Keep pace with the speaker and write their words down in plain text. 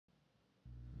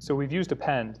So we've used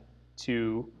append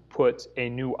to put a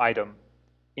new item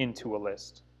into a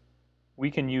list. We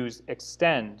can use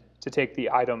extend to take the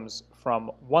items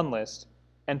from one list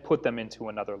and put them into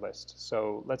another list.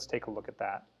 So let's take a look at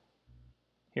that.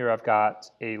 Here I've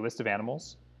got a list of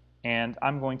animals, and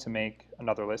I'm going to make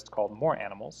another list called more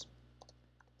animals.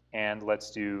 And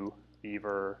let's do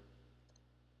beaver,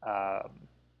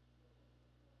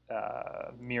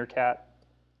 meerkat,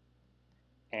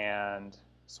 and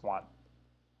swan.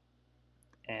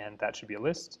 And that should be a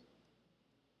list.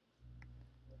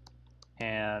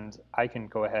 And I can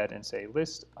go ahead and say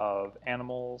list of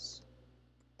animals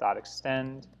dot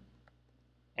extend,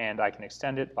 and I can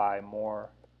extend it by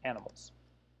more animals.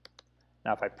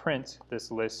 Now if I print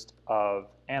this list of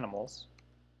animals,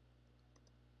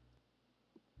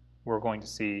 we're going to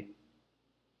see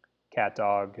cat,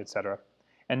 dog, etc.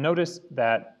 And notice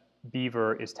that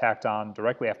beaver is tacked on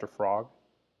directly after frog,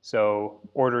 so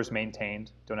order is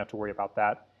maintained, don't have to worry about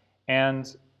that.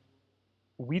 And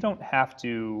we don't have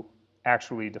to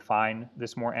actually define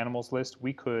this more animals list.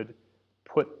 We could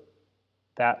put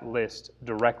that list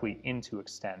directly into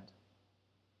extend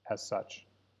as such,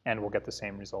 and we'll get the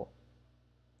same result.